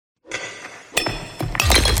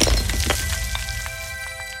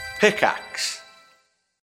Pickaxe.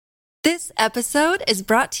 This episode is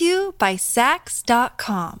brought to you by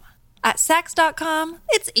Sax.com. At Sax.com,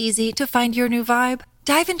 it's easy to find your new vibe.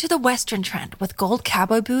 Dive into the Western trend with gold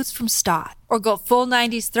cowboy boots from Stott, or go full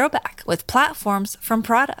 90s throwback with platforms from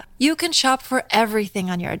Prada. You can shop for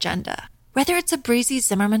everything on your agenda, whether it's a breezy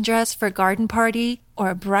Zimmermann dress for a garden party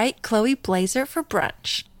or a bright Chloe blazer for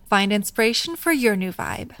brunch. Find inspiration for your new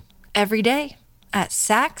vibe every day at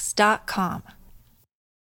Sax.com.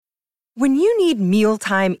 When you need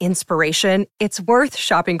mealtime inspiration, it's worth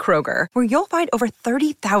shopping Kroger, where you'll find over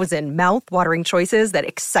 30,000 mouth-watering choices that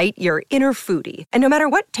excite your inner foodie. And no matter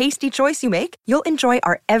what tasty choice you make, you'll enjoy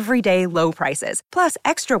our everyday low prices, plus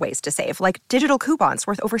extra ways to save, like digital coupons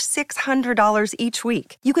worth over $600 each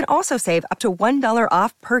week. You can also save up to $1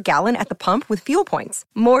 off per gallon at the pump with fuel points.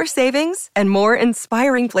 More savings and more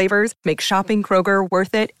inspiring flavors make shopping Kroger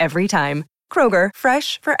worth it every time. Kroger,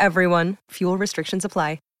 fresh for everyone. Fuel restrictions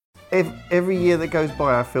apply. Every year that goes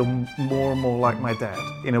by, I feel more and more like my dad.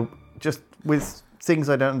 You know, just with things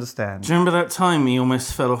I don't understand. Do you remember that time he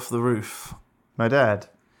almost fell off the roof? My dad?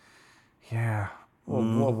 Yeah. What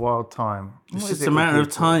a wild time. It's just a matter of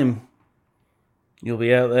time. You'll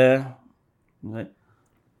be out there. Like,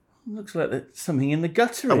 looks like there's something in the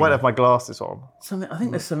guttering. I won't have my glasses on. I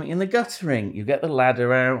think there's something in the guttering. You get the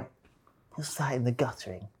ladder out. What's that in the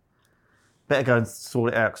guttering? Better go and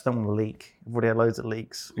sort it out because I don't want to leak. I've already had loads of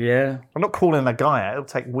leaks. Yeah. I'm not calling a guy out. It'll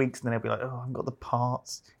take weeks and then he'll be like, oh, I haven't got the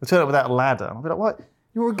parts. He'll turn up without a ladder. I'll be like, what?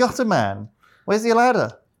 You're a gutter man. Where's the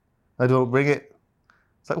ladder? I don't bring it.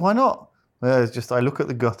 It's like, why not? Well, it's just I look at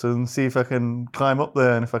the gutter and see if I can climb up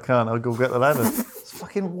there, and if I can't, I'll go get the ladder. It's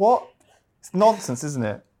fucking what? It's nonsense, isn't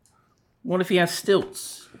it? What if he has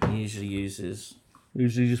stilts? He usually uses.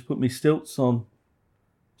 Usually just put me stilts on.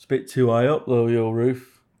 It's a bit too high up though, your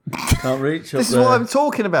roof. Can't reach up there. This is what I'm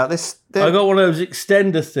talking about. I got one of those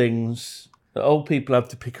extender things that old people have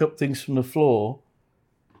to pick up things from the floor.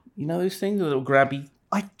 You know those things, the little grabby.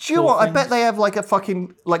 Do you know what? I bet they have like a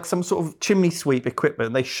fucking some sort of chimney sweep equipment.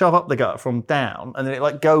 And they shove up the gutter from down, and then it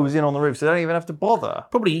like goes in on the roof, so they don't even have to bother.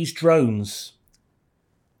 Probably use drones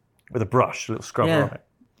With a brush, a little scrubber on it.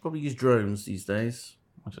 Probably use drones these days.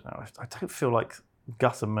 I don't know. I don't feel like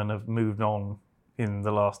guttermen have moved on in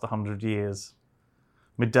the last 100 years.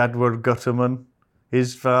 My dad was Gutterman.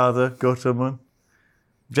 His father, Gutterman.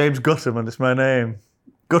 James Gutterman is my name.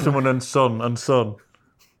 Gutterman and son. It's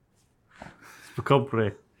the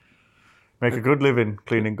company. Make a good living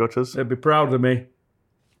cleaning gutters. They'd be proud of me.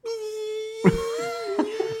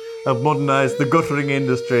 I've modernised the guttering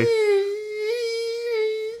industry.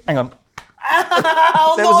 Hang on.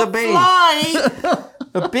 There was a bee.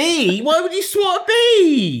 A bee? Why would you swat a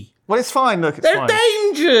bee? Well, it's fine. Look, it's They're fine.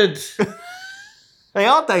 endangered. They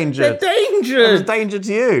are dangerous. They're dangerous. It was danger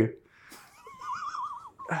to you.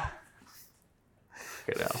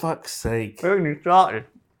 Fuck's sake. We only started.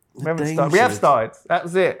 We have started.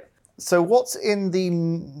 That's it. So what's in the...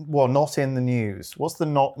 Well, not in the news. What's the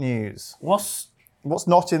not news? What's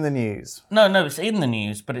not in the news? No, it's in the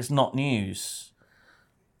news, but it's not news.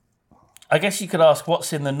 I guess you could ask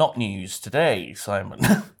what's in the not news today, Simon.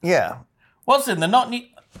 Yeah. What's in the not news?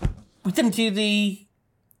 We didn't do the...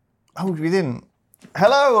 Oh, we didn't.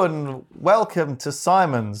 Hello and welcome to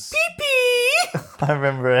Simon's. Pee-pee! I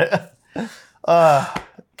remember it.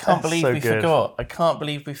 Can't believe we forgot. I can't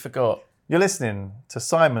believe we forgot. You're listening to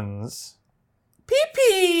Simon's.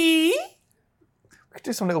 Pee-pee! We could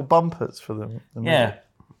do some little bumpers for them. Yeah.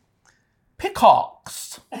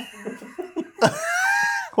 Pickaxe.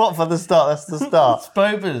 What for the start? That's the start. It's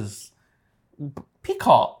Boba's.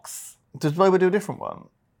 Pickaxe. Does Boba do a different one?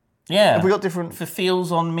 Yeah. Have we got different... For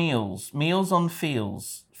feels on meals. Meals on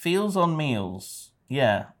feels. Feels on meals.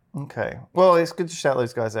 Yeah. Okay. Well, it's good to shout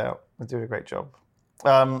those guys out. They're doing a great job.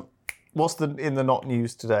 What's in the not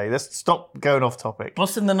news today? Let's stop going off topic.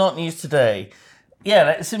 What's in the not news today? Yeah,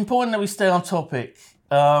 it's important that we stay on topic.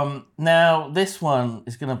 Now, this one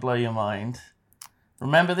is going to blow your mind.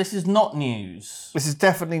 Remember, this is not news. This is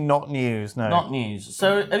definitely not news, no. Not news.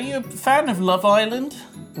 So, are you a fan of Love Island?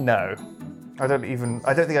 No. I don't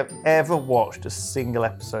think I've ever watched a single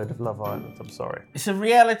episode of Love Island. I'm sorry. It's a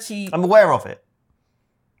reality... I'm aware of it.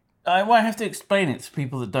 I won't have to explain it to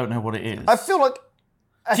people that don't know what it is. I feel like...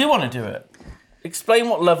 Do you want to do it? Explain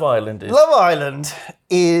what Love Island is. Love Island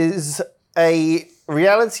is a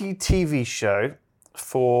reality TV show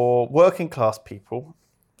for working class people,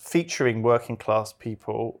 featuring working class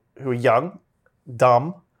people who are young,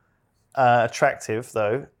 dumb, attractive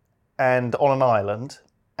though, and on an island.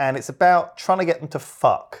 And it's about trying to get them to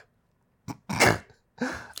fuck.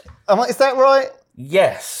 Is that right?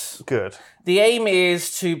 Yes. Good. The aim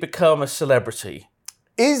is to become a celebrity.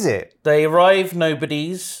 Is it? They arrive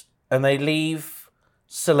nobodies and they leave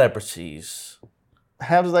celebrities.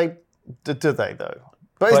 How do they though?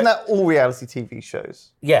 But isn't that all reality TV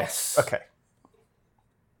shows? Yes. Okay.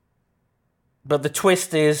 But the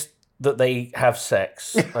twist is that they have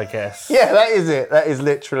sex, I guess. Yeah, that is it. That is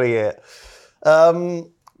literally it.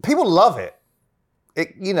 People love it.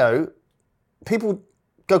 People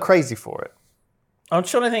go crazy for it. I'm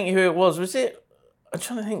trying to think who it was. I'm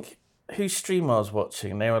trying to think whose stream I was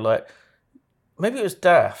watching. And they were like, maybe it was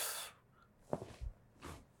Daff.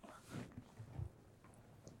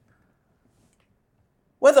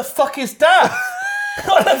 Where the fuck is Daff?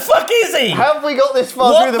 Where the fuck is he? How have we got this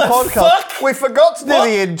far What through the the podcast? fuck? We forgot to do What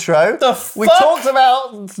the intro. the We fuck? talked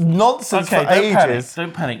about nonsense for ages.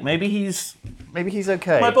 Don't panic. Maybe he's Maybe he's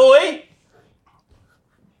okay. my boy.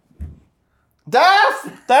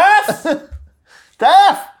 Daff! Daff!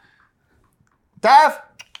 Daff!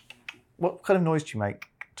 What kind of noise do you make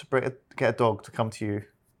to get a dog to come to you?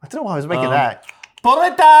 I don't know why I was making that.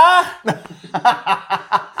 Borada!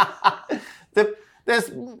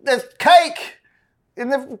 There's cake in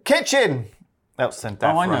the kitchen. That was sent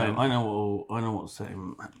Daff. Oh, I right? know what's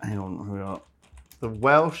saying. Hang on, here we are. The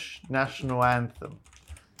Welsh national anthem.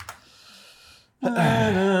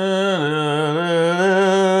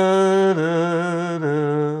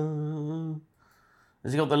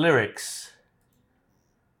 Has he got the lyrics?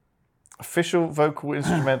 Official vocal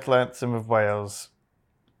instrumental anthem of Wales.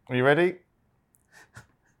 Are you ready?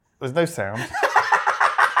 There's no sound.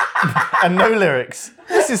 And no lyrics.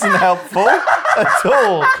 This isn't helpful at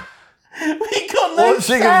all. We got no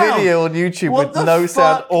Watching sound. a video on YouTube What with the no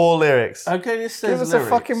sound fuck? or lyrics. Okay, this says Give us lyrics. a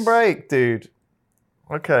fucking break, dude.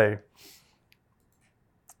 Okay.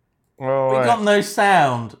 All We right. got no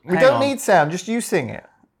sound. We Hang don't on. need sound, just you sing it.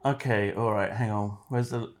 Okay, all right. Hang on. Where's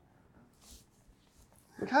the?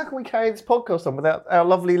 How can we carry this podcast on without our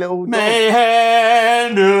lovely little dog?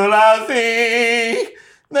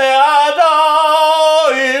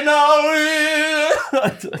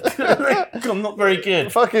 I'm not very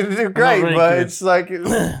good. Fucking great, very but good. it's like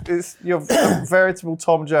you're a veritable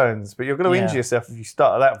Tom Jones, but you're going to injure Yeah. yourself if you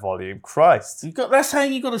start at that volume. Christ, That's how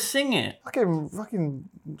you got to sing it. fucking.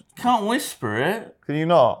 Can't whisper it. Can you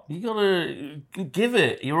not? You got to give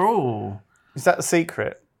it your all. Is that the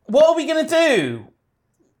secret? What are we gonna do?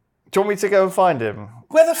 Do you want me to go and find him?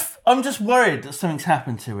 I'm just worried that something's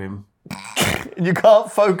happened to him. You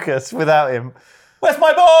can't focus without him. Where's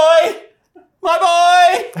my boy? My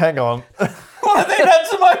boy! Hang on. What have they done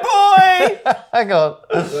to my boy? Hang on.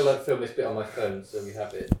 I'll like film this bit on my phone so we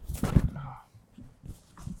have it.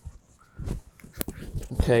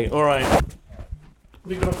 Okay, all right.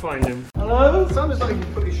 We gotta find him. Hello? Sounds like you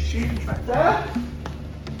put his shoe track.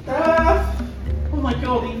 Daff? Oh my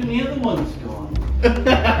god, even the other one's gone.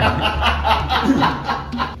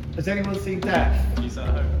 Has anyone seen Daff? He's at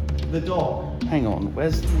home. The dog. Hang on,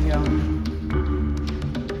 where's the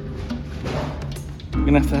We're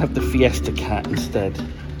gonna have to have the Fiesta cat instead.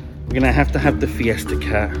 We're gonna have to have the Fiesta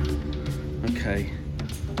cat. Okay.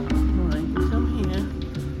 Alright, come here.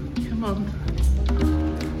 Come on.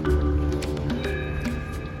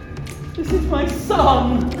 This is my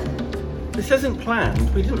son! This isn't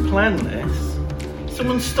planned. We didn't plan this.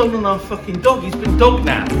 Someone's stolen our fucking dog. He's been dog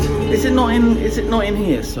napped. Is it not in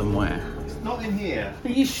here somewhere? It's not in here. Are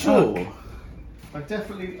you sure? I've checked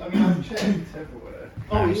everywhere.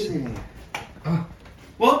 Oh, he's in here.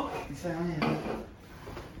 What? He's down here.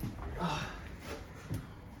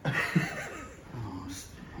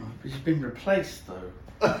 He's been replaced though.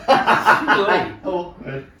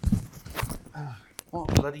 Awkward. What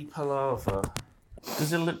bloody palaver.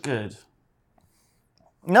 Does it look good?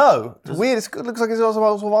 No, it's weird. It looks like there's also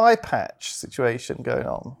a sort of eye patch situation going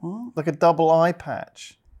on. Like a double eye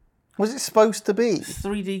patch. Was it supposed to be?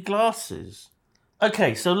 3D glasses.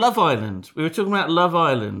 Okay, so Love Island. We were talking about Love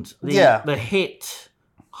Island. The hit,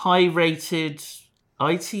 high-rated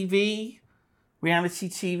ITV reality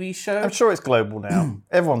TV show. I'm sure it's global now.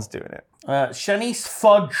 Everyone's doing it. Shanice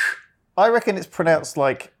Fudge. I reckon it's pronounced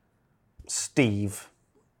like Steve.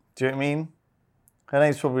 Do you know what I mean? Her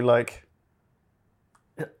name's probably like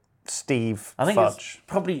Steve I think Fudge. it's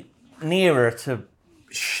probably nearer to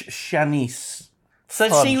Shanice. So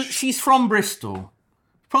Fudge. she's from Bristol.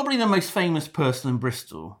 Probably the most famous person in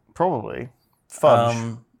Bristol. Probably.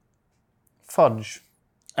 Fudge. Fudge.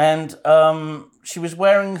 And she was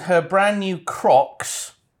wearing her brand new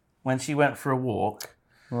Crocs when she went for a walk.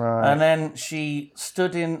 Right. And then she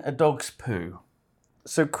stood in a dog's poo.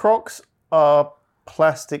 So Crocs are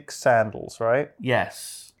plastic sandals, right?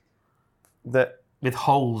 Yes. That With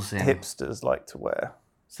holes in. hipsters like to wear.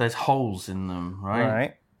 So there's holes in them, right?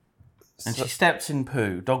 Right. And she steps in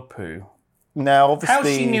poo, dog poo. Now, obviously... How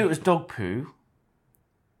she knew it was dog poo,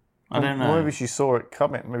 I don't know. Maybe she saw it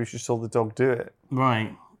coming. Maybe she saw the dog do it.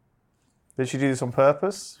 Right. Did she do this on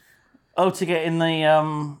purpose? Oh, to get in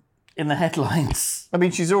the headlines. I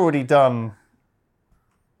mean, she's already done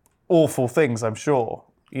awful things, I'm sure.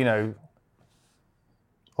 You know,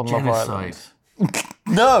 on Love Island. Genocide.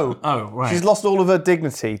 No. Oh, right. She's lost all of her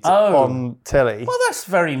dignity on telly Well, that's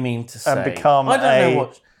very mean to say. and become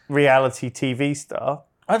reality TV star.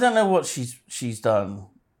 I don't know what she's done.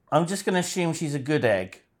 I'm just going to assume she's a good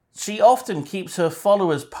egg. She often keeps her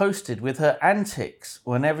followers posted with her antics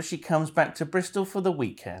whenever she comes back to Bristol for the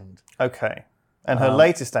weekend. Okay. And her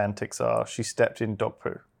latest antics are she stepped in dog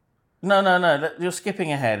poo. No. You're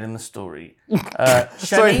skipping ahead in the story. Sorry,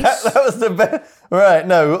 Shanice, that was the best. Right,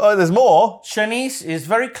 no, there's more. Shanice is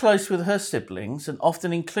very close with her siblings and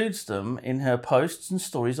often includes them in her posts and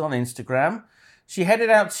stories on Instagram. She headed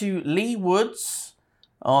out to Lee Woods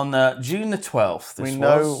on June the 12th.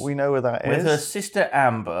 We know where that is. With her sister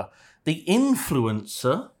Amber, the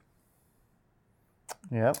influencer.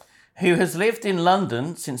 Yeah. Who has lived in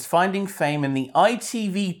London since finding fame in the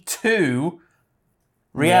ITV2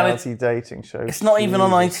 reality dating show. It's not even on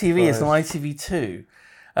ITV, Christ. it's on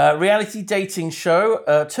ITV2. Reality dating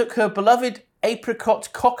show took her beloved apricot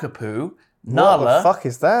cockapoo, Nala. What the fuck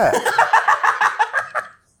is that?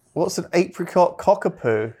 What's an apricot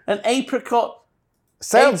cockapoo? An apricot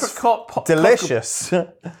Sounds delicious.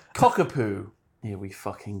 Cockapoo. Here we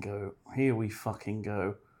fucking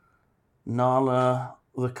go. Nala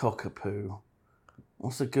the cockapoo.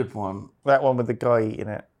 What's a good one? That one with the guy eating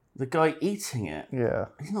it. The guy eating it? Yeah.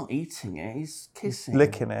 He's not eating it, he's kissing.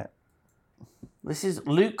 Licking it. This is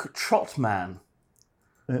Luke Trotman.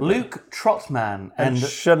 Luke Trotman and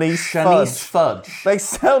Shanice Fudge. They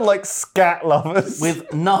sound like scat lovers.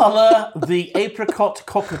 With Nala the apricot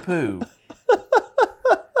cockapoo.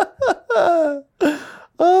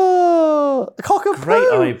 Oh, cockapoo.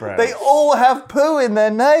 Great eyebrows. They all have poo in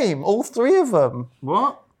their name, all three of them.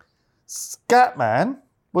 What? Scatman.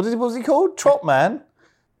 What was he called? Trotman.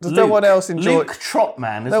 Does no one else enjoy Luke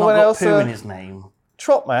Trotman has no not one got else, poo in his name.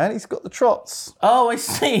 Trotman, he's got the trots. Oh, I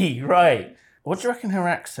see. Right. What do you reckon her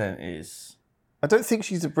accent is? I don't think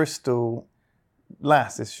she's a Bristol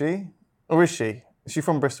lass, is she? Or is she? Is she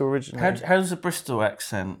from Bristol originally? How's a Bristol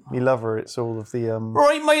accent? Me love her. It's all of the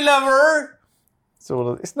Right, my lover.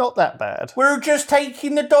 It's not that bad. We're just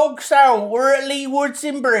taking the dogs out. We're at Lee Woods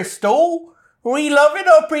in Bristol. We love it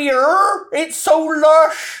up here. It's so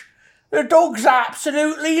lush. The dogs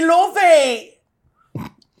absolutely love it.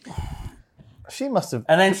 She must have.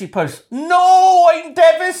 And then she posts, "No, I'm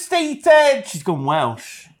devastated." She's gone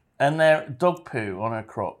Welsh. And they're dog poo on her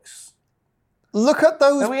Crocs. Look at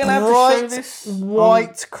those Are we allowed to show this white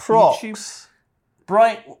on Crocs. YouTube?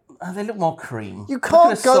 Bright. They look more cream. You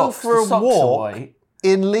can't the go socks. for The a socks are walk white.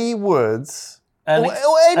 in Lee Woods And, or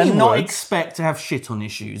any and not woods expect to have shit on your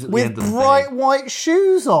shoes at the with end of the bright day. white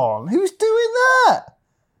shoes on. Who's doing that?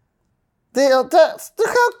 Look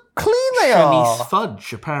how clean they Shanice are.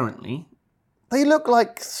 Fudge, apparently. They look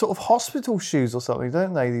like sort of hospital shoes or something,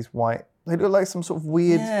 don't they? These white. They look like some sort of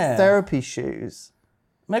weird Yeah. therapy shoes.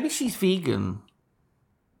 Maybe she's vegan.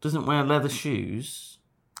 Doesn't wear leather shoes.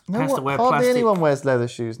 No, Has to wear hardly plastic. anyone wears leather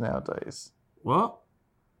shoes nowadays. What?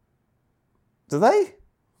 Do they?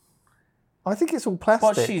 I think it's all plastic.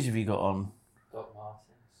 What shoes have you got on? Doc Martens.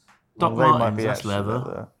 Doc Well, they might Martens, be that's actually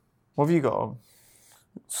leather. What have you got on?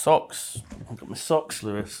 Socks. I've got my socks,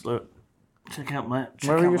 Lewis. Look. Check out my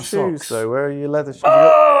Where are your shoes, socks. though? Where are your leather shoes?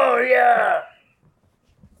 Oh, yeah!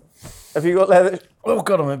 Have you got leather? Oh,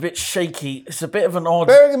 God, I'm a bit shaky. It's a bit of an odd...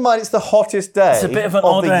 Bearing in mind, it's the hottest day It's a bit of an of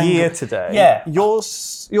odd the angle. year today. Yeah. Your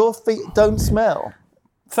feet don't smell.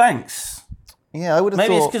 Thanks. Yeah, I would have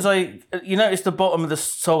Maybe it's thought. because you notice the bottom of the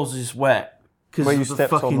soles is wet because Where you of the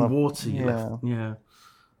stepped on fucking the- water you yeah. left. Yeah.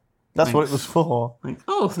 That's what it Thanks. was for. Like,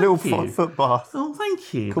 oh, thank Little you. foot bath. Oh,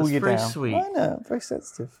 thank you. Cool That's you very down. sweet. I know, very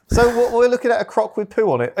sensitive. So what we're looking at a croc with poo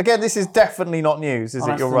on it. Again, this is definitely not news, is it?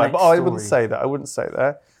 that's You're the right. next But I wouldn't story. say that. I wouldn't say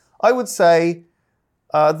that. I would say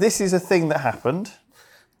this is a thing that happened.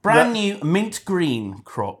 Brand new mint green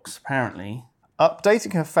Crocs, apparently.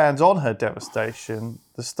 Updating her fans on her devastation,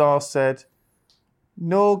 the star said,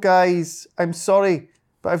 "No, guys, I'm sorry,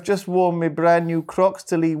 but I've just worn my brand new Crocs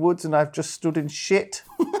to Lee Woods and I've just stood in shit."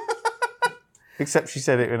 Except she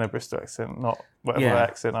said it in a Bristol accent, not whatever Yeah.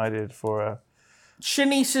 accent I did for her.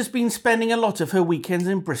 Shanice has been spending a lot of her weekends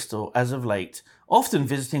in Bristol as of late, often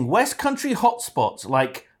visiting West Country hotspots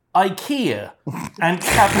like IKEA and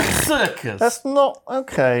Cabot Circus. That's not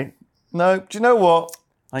okay. No, do you know what?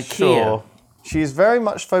 IKEA. Sure. She is very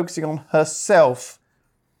much focusing on herself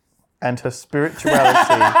and her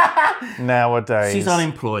spirituality nowadays. She's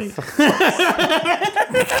unemployed.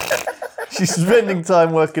 She's spending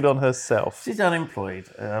time working on herself. She's unemployed.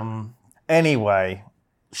 Anyway.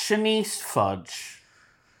 Shanice Fudge.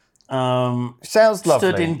 Sounds lovely.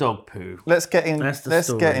 Stood in dog poo. Let's get in. That's the Let's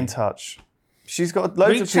story. get in touch. She's got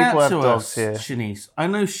loads of people have dogs here. Shanice. I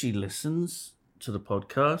know she listens to the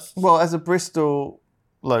podcast. Well, as a Bristol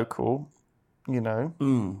local, you know,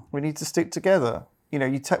 we need to stick together. You know,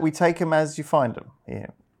 we take them as you find them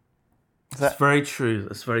here. That's very true.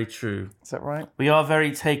 That's very true. Is that right? We are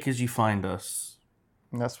very take as you find us.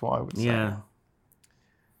 And that's what I would say. Yeah.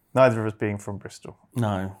 Neither of us being from Bristol.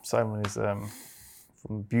 No. Simon is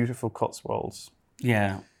from beautiful Cotswolds.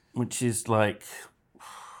 Yeah, which is like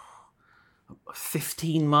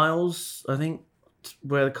 15 miles, I think,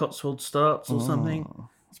 where the Cotswolds starts or something.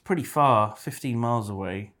 It's pretty far, 15 miles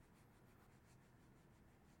away.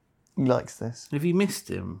 He likes this. Have you missed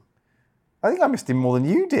him? I think I missed him more than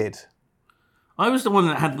you did. I was the one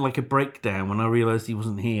that had like a breakdown when I realised he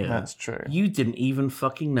wasn't here. That's true. You didn't even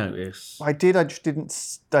fucking notice. I did. I just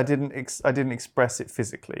didn't. I didn't express it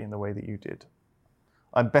physically in the way that you did.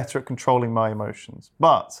 I'm better at controlling my emotions,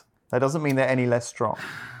 but that doesn't mean they're any less strong.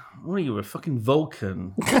 What are you, a fucking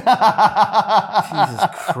Vulcan? Jesus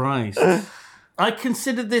Christ. I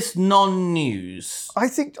consider this non-news. I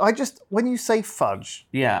think when you say fudge,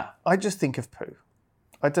 Yeah. I just think of poo.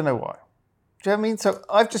 I don't know why. Do you know what I mean? So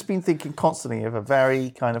I've just been thinking constantly of a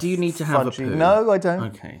very kind of. Do you need to have fudgy... a poo? No, I don't.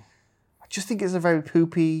 Okay. I just think it's a very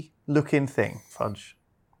poopy looking thing, fudge.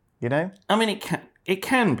 You know? I mean, it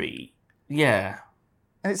can be. Yeah.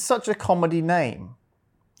 And it's such a comedy name.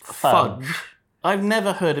 Fudge. I've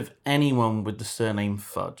never heard of anyone with the surname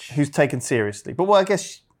Fudge. Who's taken seriously. But, well, I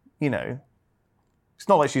guess, you know, it's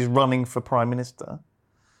not like she's running for Prime Minister.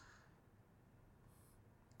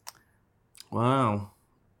 Wow.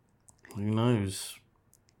 Who knows?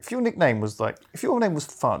 If your name was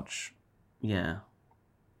Fudge. Yeah.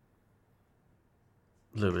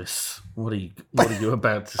 Lewis, what are you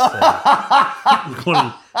about to say?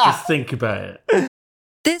 Just think about it.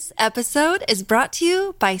 This episode is brought to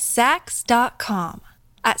you by Sax.com.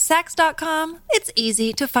 At Sax.com, it's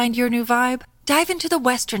easy to find your new vibe. Dive into the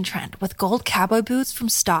Western trend with gold cowboy boots from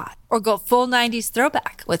Stott, or go full 90s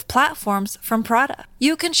throwback with platforms from Prada.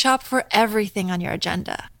 You can shop for everything on your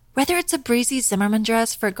agenda, whether it's a breezy Zimmermann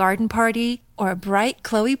dress for a garden party or a bright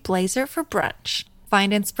Chloe blazer for brunch.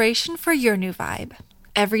 Find inspiration for your new vibe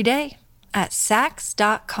every day at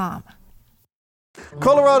Sax.com.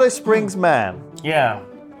 Colorado Springs man Yeah.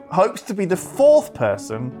 hopes to be the fourth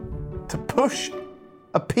person to push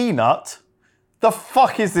a peanut. The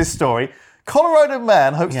fuck is this story? Colorado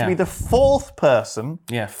man hopes to be the fourth person.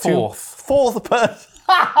 Yeah, fourth. Fourth person.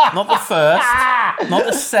 Not the first, not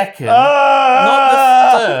the second, not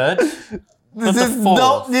the third, This the is fourth.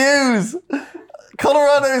 not news.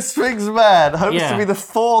 Colorado Springs man hopes Yeah. to be the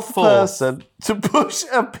fourth person to push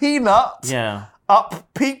a peanut Yeah.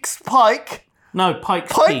 up Peaks Pike. No,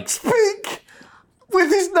 Pikes Pikes Peak. Peak with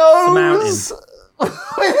his nose. With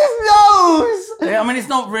his nose. Yeah, I mean, it's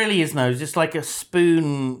not really his nose. It's like a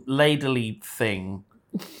spoon ladly thing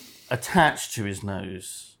attached to his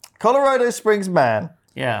nose. Colorado Springs man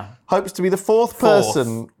Yeah. hopes to be the fourth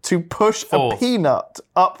person to push a peanut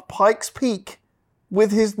up Pikes Peak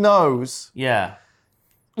with his nose. Yeah.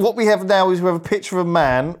 What we have now is we have a picture of a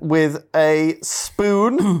man with a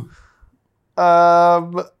spoon,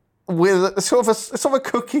 with a sort of a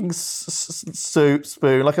cooking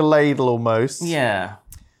spoon, like a ladle almost. Yeah.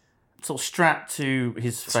 Sort of strapped to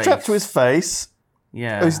his face. Strapped to his face,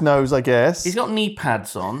 Yeah. his nose, I guess. He's got knee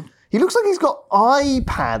pads on. He looks like he's got eye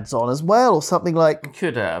pads on as well, or something like.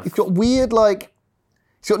 Could have. He's got weird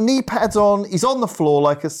He's got knee pads on. He's on the floor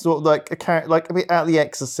like a sort of like a bit out of The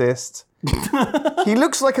Exorcist. He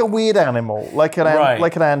looks like a weird animal, like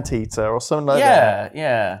an anteater or something like that. Yeah,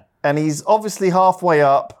 yeah. And he's obviously halfway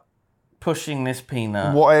up Pushing this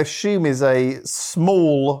peanut. what I assume is a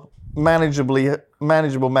small,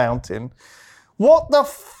 manageable mountain. What the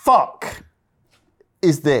fuck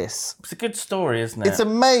is this? It's a good story, isn't it? It's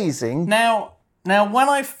amazing. Now, when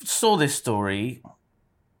I saw this story,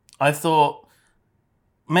 I thought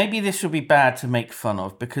maybe this would be bad to make fun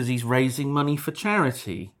of because he's raising money for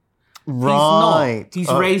charity. Right. He's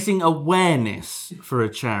not. He's raising awareness for a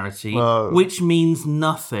charity, which means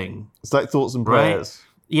nothing. It's like thoughts and prayers.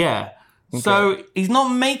 Yeah. Okay. So he's not,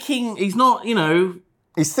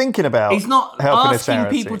 He's thinking about he's not helping asking a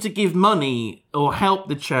charity. people to give money or help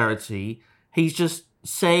the charity. He's just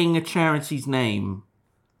saying a charity's name.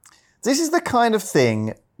 This is the kind of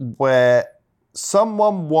thing where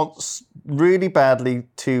someone wants really badly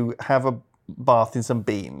to have a bath in some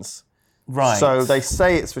beans. Right. So they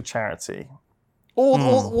say it's for charity.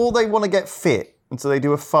 Or they want to get fit, and so they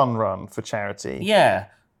do a fun run for charity. Yeah.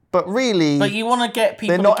 But really, But you want to get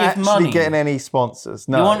people they're not to give actually money. getting any sponsors.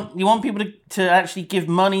 No. You want people to actually give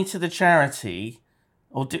money to the charity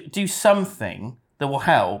or do something that will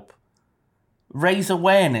help. Raise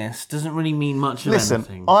awareness doesn't really mean much of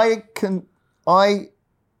anything. Listen, I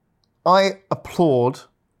applaud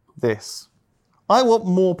this. I want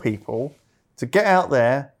more people to get out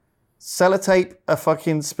there, sellotape a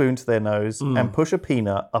fucking spoon to their nose, and push a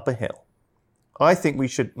peanut up a hill. I think we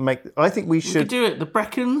should We could do it. The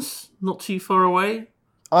Breckons, not too far away.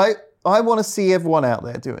 I want to see everyone out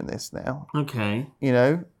there doing this now. Okay. You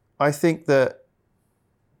know, I think that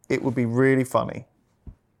it would be really funny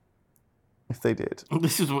if they did.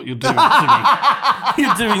 This is what you're doing to me.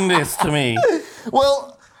 You're doing this to me.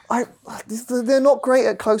 Well, they're not great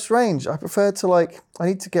at close range. I prefer to I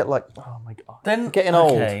need to get oh my God. Then I'm getting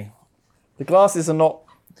old. Okay. The glasses are not.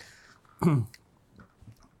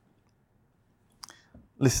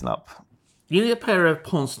 Listen up. You need a pair of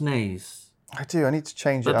pince-nez. I do. I need to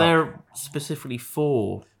change it But up. they're specifically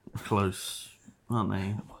for close, aren't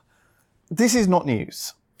they? This is not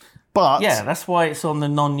news, but Yeah, that's why it's on the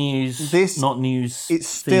non-news, not news. it's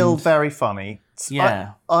still themed. very funny.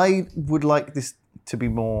 Yeah. I would like this to be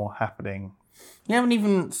more happening. You haven't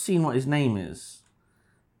even seen what his name is.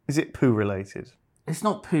 Is it poo related? It's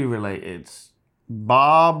not poo related.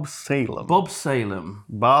 Bob Salem. Bob Salem.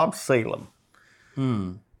 Bob Salem.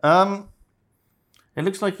 It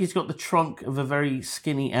looks like he's got the trunk of a very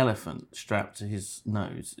skinny elephant strapped to his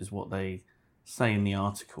nose, is what they say in the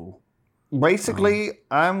article. Basically,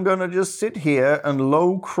 I'm gonna just sit here and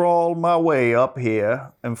low crawl my way up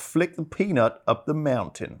here and flick the peanut up the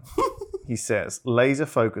mountain, he says, laser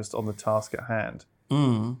focused on the task at hand.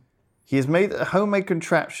 He has made a homemade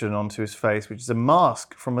contraption onto his face, which is a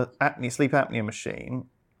mask from a sleep apnea machine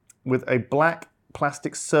with a black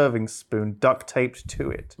plastic serving spoon duct taped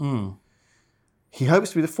to it. He hopes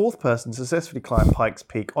to be the fourth person to successfully climb Pikes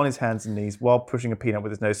Peak on his hands and knees while pushing a peanut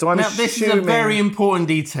with his nose. So I'm assuming... This is a very important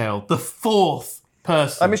detail. The fourth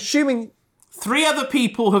person. I'm assuming 3 other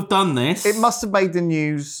people have done this. it must have made the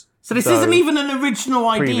news. So this though, isn't even an original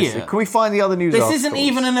previously. idea. Can we find the other news This articles? isn't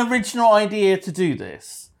even an original idea to do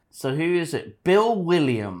this. So who is it? Bill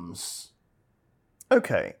Williams.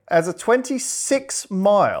 Okay, as a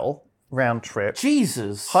 26-mile round trip,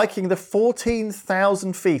 Jesus. hiking the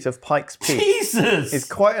 14,000 feet of Pikes Peak Jesus. is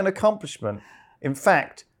quite an accomplishment. In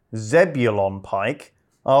fact, Zebulon Pike,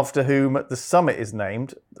 after whom the summit is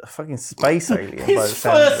named, a fucking space alien by the His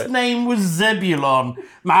sound of first it. name was Zebulon.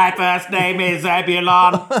 My first name is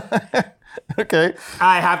Zebulon. Okay.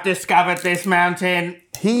 I have discovered this mountain.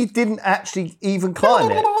 He didn't actually even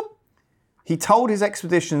climb it. He told his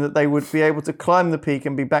expedition that they would be able to climb the peak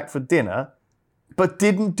and be back for dinner, but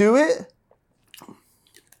didn't do it?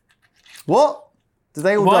 What? Did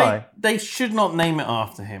they all die? They should not name it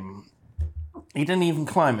after him. He didn't even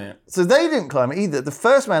climb it. So they didn't climb it either. The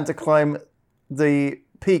first man to climb the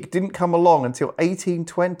peak didn't come along until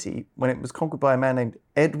 1820 when it was conquered by a man named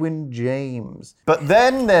Edwin James. But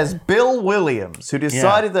then there's Bill Williams, who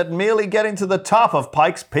decided that merely getting to the top of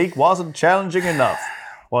Pikes Peak wasn't challenging enough.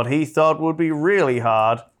 What he thought would be really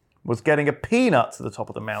hard was getting a peanut to the top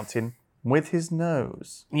of the mountain with his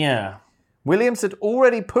nose. Yeah. Williams had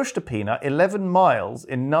already pushed a peanut 11 miles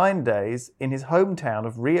in 9 days in his hometown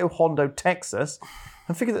of Rio Hondo, Texas,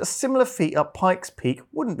 and figured that a similar feat up Pikes Peak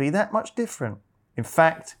wouldn't be that much different. In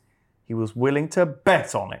fact, he was willing to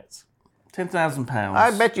bet on it. £10,000.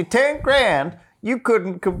 I bet you 10 grand you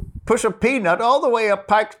couldn't push a peanut all the way up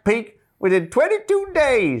Pikes Peak within 22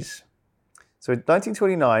 days. So in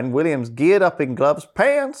 1929, Williams geared up in gloves,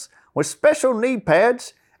 pants with special knee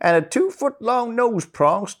pads, and a 2-foot-long nose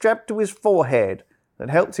prong strapped to his forehead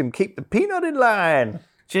that helped him keep the peanut in line.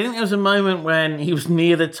 Do you think there was a moment when he was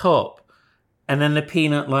near the top and then the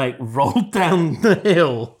peanut, rolled down the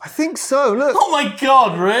hill? I think so, look. Oh my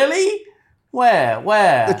God, really? Where?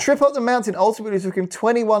 The trip up the mountain ultimately took him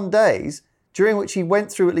 21 days, during which he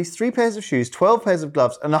went through at least 3 pairs of shoes, 12 pairs of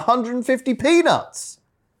gloves, and 150 peanuts.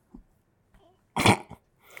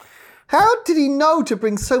 How did he know to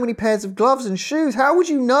bring so many pairs of gloves and shoes? How would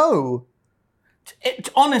you know?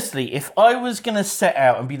 Honestly, if I was going to set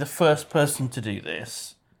out and be the first person to do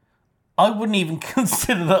this, I wouldn't even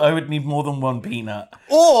consider that I would need more than 1 peanut.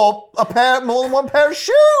 Or more than 1 pair of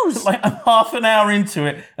shoes. I'm half an hour into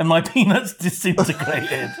it and my peanut's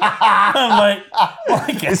disintegrated. I'm like, well,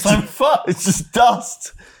 I guess I'm fucked. It's just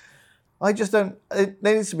dust. I just don't... There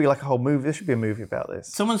needs to be a whole movie. There should be a movie about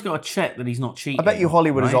this. Someone's got to check that he's not cheating. I bet you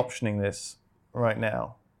Hollywood is right? optioning this right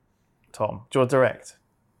now. Tom, do you want to direct?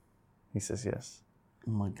 He says yes.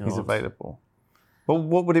 Oh my God. He's available. But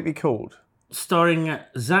what would it be called? Starring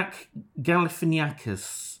Zach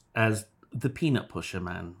Galifianakis as the Peanut Pusher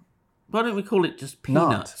Man. Why don't we call it just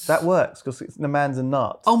Peanuts? Nut. That works because the man's a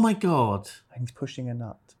nut. Oh my God. And he's pushing a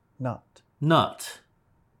nut. Nut.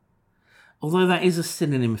 Although that is a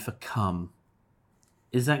synonym for cum.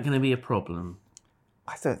 Is that going to be a problem?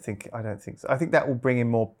 I don't think so. I think that will bring in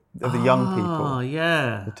more of the young people. Oh,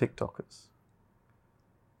 yeah. The TikTokers.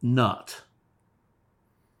 Nut.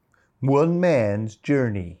 One man's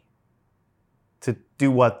journey to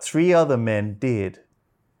do what 3 other men did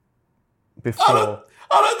before. I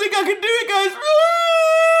don't think I can do it, guys.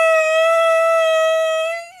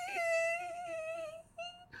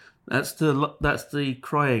 That's the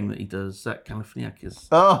crying that he does, Zach Galifianakis.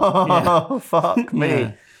 Oh, fuck me.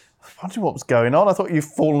 Yeah. I wonder what was going on. I thought you'd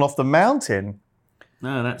fallen off the mountain.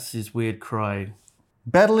 No, that's his weird cry.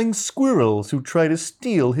 Battling squirrels who try to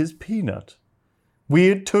steal his peanut.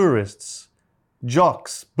 Weird tourists.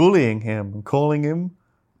 Jocks bullying him and calling him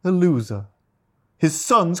a loser. His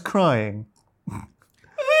son's crying.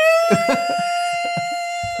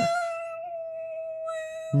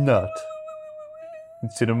 Nut. In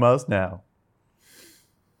cinemas now.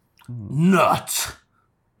 Nut.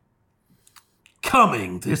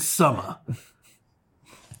 Coming this summer.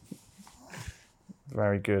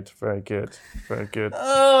 Very good, very good, very good.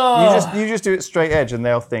 Oh. You just do it straight edge and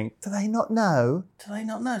they'll think, do they not know? Do they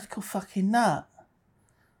not know? It's called fucking nut.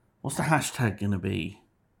 What's the hashtag going to be?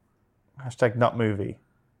 Hashtag nut movie.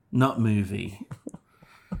 Nut movie.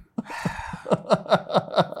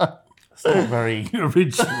 It's not very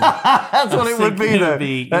original. That's what it would be, though.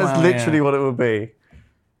 That's literally what it would be.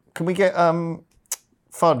 Can we get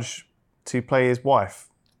Fudge to play his wife?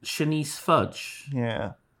 Shanice Fudge.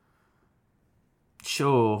 Yeah.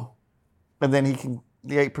 Sure. And then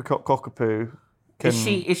the apricot cockapoo can...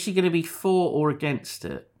 Is she going to be for or against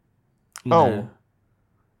it? You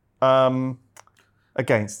know?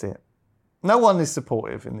 Against it. No one is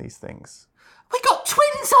supportive in these things. We got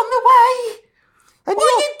twins on the way. And what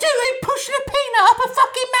are you doing pushing a peanut up a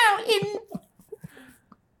fucking mountain?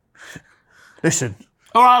 Listen.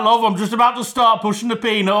 All right, love, I'm just about to start pushing the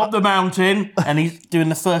peanut up the mountain. And he's doing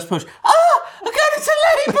the first push. I'm going into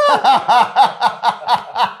labour.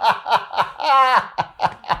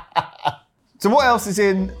 So what else is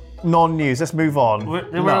in non-news? Let's move on.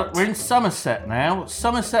 We're in Somerset now.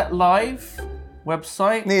 Somerset Live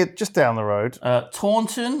website. Near, just down the road.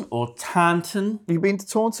 Taunton or Tanton. You been to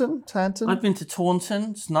Taunton? Tanton? I've been to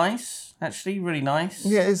Taunton. It's nice, actually, really nice.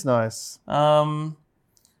 Yeah, it is nice.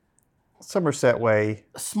 Somerset Way.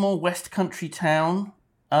 A small West Country town.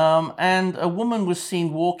 And a woman was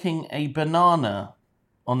seen walking a banana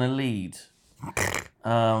on a lead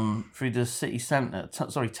through the city centre.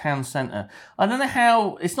 Town centre. I don't know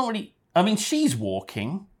how... It's not really... I mean, she's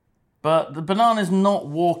walking, but the banana's not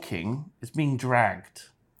walking. It's being dragged.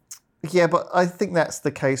 Yeah, but I think that's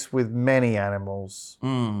the case with many animals.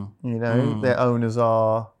 You know, their owners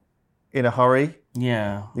are in a hurry.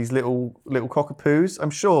 Yeah. These little cockapoos.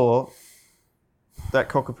 I'm sure that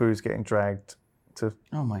cockapoo's getting dragged to...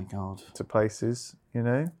 Oh, my God. To places, you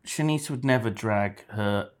know? Shanice would never drag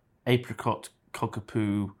her apricot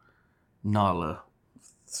cockapoo Nala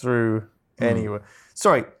through anywhere.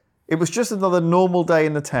 Sorry, it was just another normal day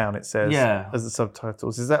in the town, it says, as the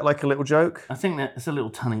subtitles. Is that like a little joke? I think that it's a little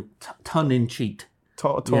tongue-in-cheek.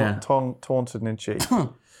 Taunton in cheek.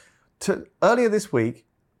 Earlier this week,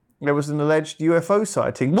 there was an alleged UFO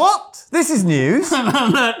sighting. What? This is news.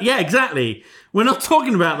 Yeah, exactly. We're not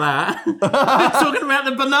talking about that. We're talking about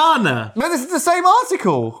the banana. No, this is the same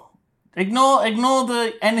article. Ignore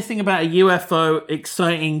anything about a UFO,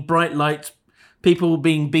 exciting, bright lights, people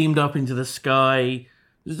being beamed up into the sky.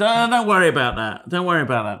 Don't worry about that. Don't worry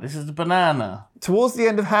about that. This is the banana. Towards the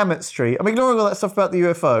end of Hammett Street, I'm ignoring all that stuff about the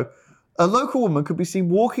UFO, a local woman could be seen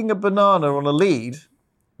walking a banana on a lead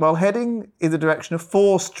while heading in the direction of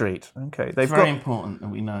 4th Street. Okay, it's very important that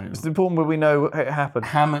we know. It's important that we know it happened.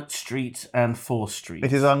 Hammett Street and 4th Street.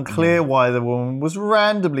 It is unclear why the woman was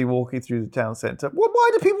randomly walking through the town centre. Why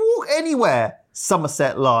do people walk anywhere?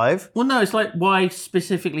 Somerset Live. Well, no, it's like, why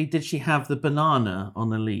specifically did she have the banana on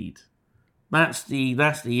the lead? That's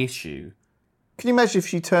the issue. Can you imagine if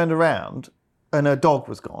she turned around and her dog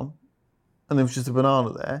was gone and there was just a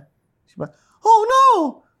banana there? She'd be like, oh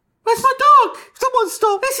no! Where's my dog? Someone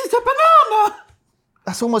stop! This is the banana!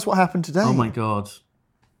 That's almost what happened today. Oh my God.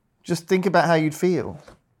 Just think about how you'd feel.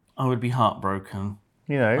 I would be heartbroken.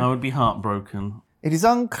 You know? I would be heartbroken. It is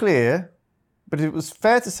unclear, but it was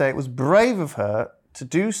fair to say it was brave of her to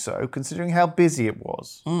do so, considering how busy it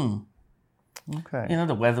was. Mm. Okay. You know,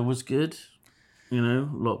 the weather was good. You know,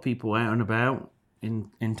 a lot of people out and about in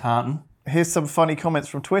Tartan. Here's some funny comments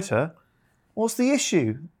from Twitter. What's the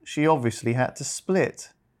issue? She obviously had to split.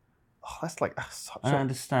 Oh, that's like such I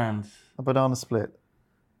understand. a banana split.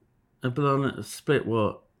 A banana split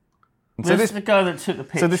what? So This is the guy that took the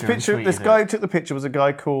picture. this guy who took the picture was a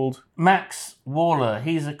guy called Max Waller.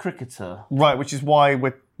 He's a cricketer. right, which is why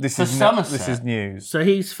this For is Somerset. this is news. So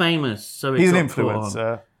he's famous. So He's an got put on.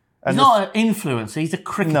 influencer. He's not an influencer. He's a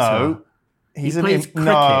cricketer. No, he's plays cricket.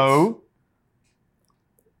 no,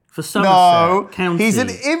 For Somerset no. County. He's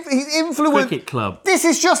influencer. cricket club. This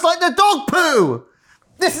is just like the dog poo.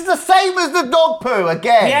 This is the same as the dog poo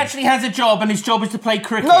again. He actually has a job, and his job is to play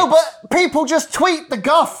cricket. No, but people just tweet the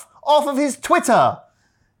guff off of his Twitter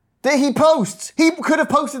that he posts. He could have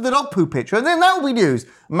posted the dog poo picture, and then that would be news.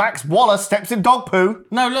 Max Waller steps in dog poo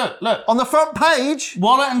No, look. on the front page.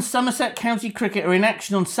 Waller and Somerset County Cricket are in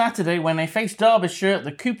action on Saturday when they face Derbyshire at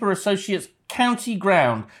the Cooper Associates County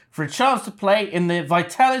Ground for a chance to play in the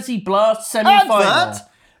Vitality Blast semi-final. Advert?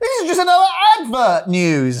 This is just another advert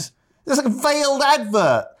news. This is like a veiled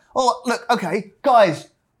advert. Oh, look, okay, guys,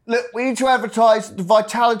 look, we need to advertise the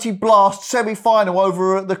Vitality Blast semi-final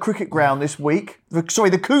over at the cricket ground this week. The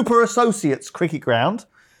Cooper Associates cricket ground.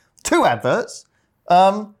 2 adverts.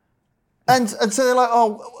 And so they're like,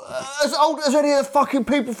 as any of the fucking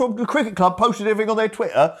people from the cricket club posted everything on their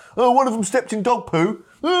Twitter. Oh, one of them stepped in dog poo.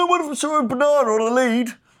 Oh, one of them saw a banana on a lead.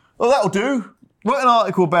 Oh, that'll do. Write an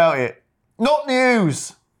article about it. Not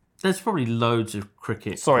news. There's probably loads of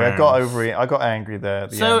cricket. Sorry, I grounds. got over it. I got angry there.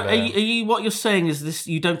 At the So, end are there. you? What you're saying is this?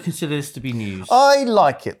 You don't consider this to be news? I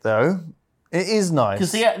like it though. It is nice.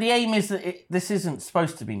 Because the aim is that this isn't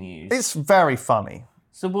supposed to be news. It's very funny.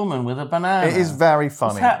 It's a woman with a banana. It is very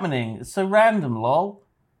funny. What's happening? It's so random, lol.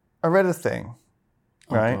 I read a thing,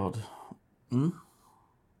 right? Oh God.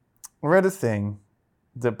 I read a thing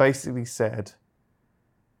that basically said,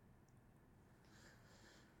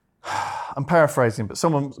 I'm paraphrasing, but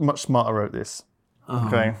someone much smarter wrote this.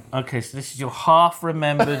 Okay. Okay, so this is your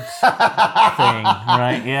half-remembered thing,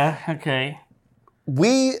 right? Yeah. Okay.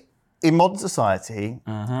 We, in modern society,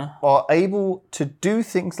 are able to do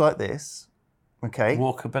things like this, okay?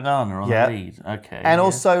 Walk a banana on Yeah. the lead. Okay. And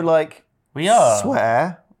also, like, we are.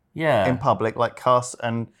 swear Yeah. in public, like cuss,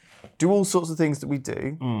 and do all sorts of things that we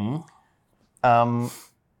do.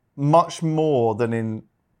 Much more than in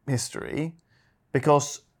history,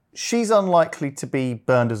 because she's unlikely to be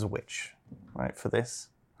burned as a witch, right, for this,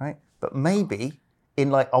 right? But maybe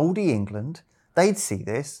in like oldie England, they'd see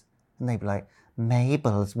this and they'd be like,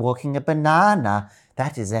 Mabel's walking a banana.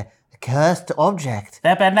 That is a cursed object.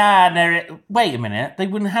 The banana. Wait a minute. They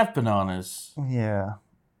wouldn't have bananas. Yeah.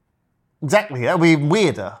 Exactly. That would be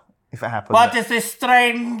weirder if it happened. What is this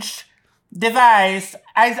strange device?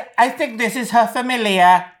 I think this is her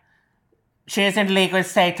familiar. She is in league with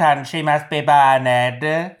Satan. She must be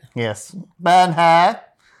burned. Yes. Burn her.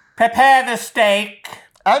 Prepare the steak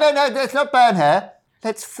Oh, no, that's not burn her.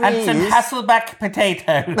 Let's freeze. and some Hasselback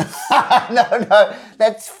potatoes. No.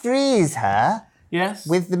 Let's freeze her Yes.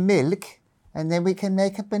 with the milk, and then we can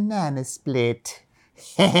make a banana split.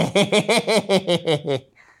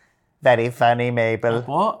 Very funny, Mabel.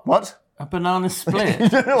 What? What? A banana split. You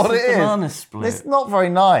don't know what What's it a is? banana split. It's not very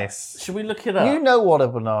nice. Should we look it up? You know what a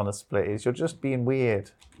banana split is. You're just being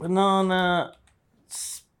weird. Banana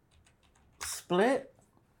split?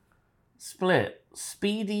 Split.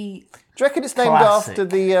 Speedy. Do you reckon it's named Classic. after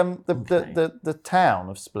the town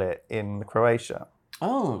of Split in Croatia?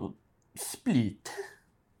 Oh, split.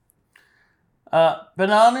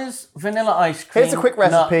 Bananas, vanilla ice cream. Here's a quick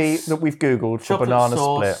recipe nuts, that we've Googled for chocolate banana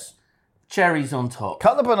sauce, split. cherries on top.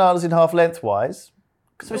 Cut the bananas in half lengthwise.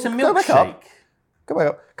 So it's a Go back up. milkshake. Go back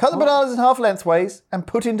up. Cut the bananas in half lengthways and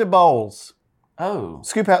put into bowls. Oh,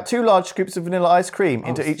 Scoop out 2 large scoops of vanilla ice cream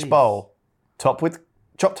into each jeez. bowl. Top with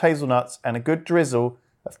chopped hazelnuts and a good drizzle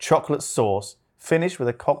of chocolate sauce. Finish with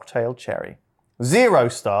a cocktail cherry. 0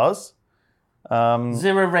 stars.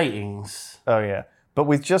 0 ratings. Oh, yeah. But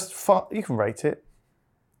with just you can rate it.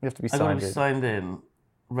 You have to be I'm going signed to be in. signed in.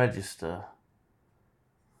 Register.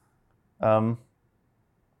 I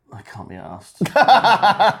can't be asked.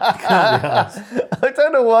 I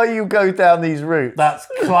don't know why you go down these routes. That's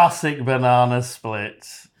classic banana split.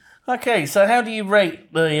 Okay, so how do you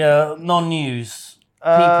rate the non-news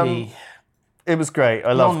PP? It was great.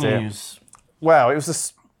 I loved it. Non-news. Wow, it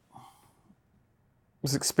was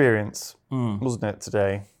an experience, wasn't it,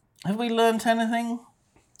 today? Have we learnt anything?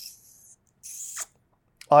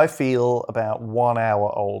 I feel about 1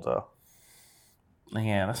 hour older.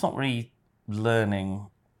 Yeah, that's not really learning.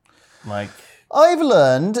 Like, I've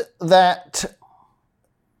learned that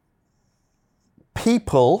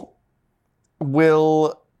people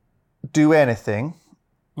will do anything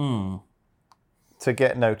Hmm. to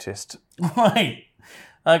get noticed, Right.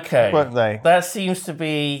 Okay. won't they? That seems to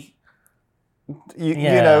be You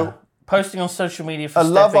know, posting on social media for a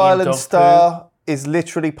Love stepping in Island dog star is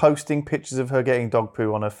literally posting pictures of her getting dog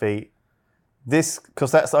poo on her feet.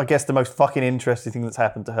 Because that's, I guess, the most fucking interesting thing that's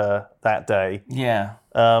happened to her that day. poo. Yeah.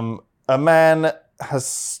 A man has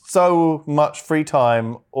so much free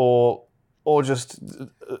time or just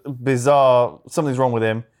bizarre, something's wrong with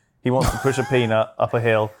him. He wants to push a peanut up a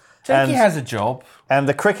hill. Jakey has a job. And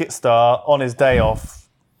the cricket star, on his day off,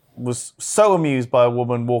 was so amused by a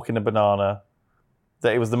woman walking a banana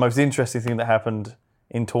that it was the most interesting thing that happened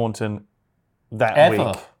in Taunton that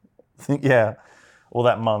Ever. week. Yeah, or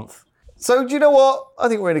that month. So do you know what? I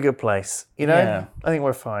think we're in a good place. You know, Yeah. I think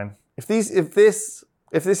we're fine. If this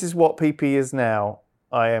is what PP is now,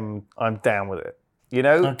 I'm down with it. You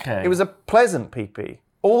know, Okay. It was a pleasant PP.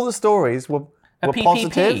 All the stories were PPP.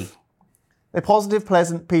 positive. They're positive,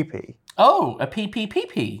 pleasant PP. Oh, a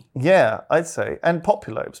PPPP. Yeah, I'd say, and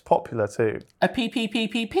popular. It was popular too. A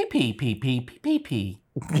PPPPPPPPPP.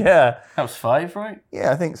 Yeah, That was 5, right?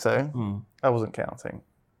 yeah, I think so. I wasn't counting.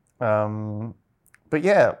 But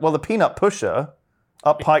yeah, well, the peanut pusher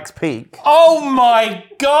up Pikes Peak. Oh my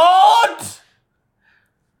God!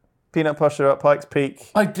 Peanut pusher up Pikes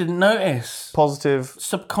Peak. I didn't notice. Positive.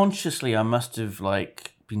 Subconsciously, I must have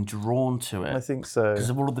been drawn to I it think so. because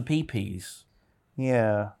of all of the PPs.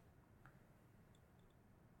 Yeah.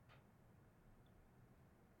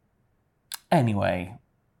 Anyway,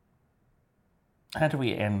 how do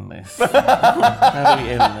we end this? How do we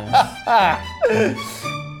end this?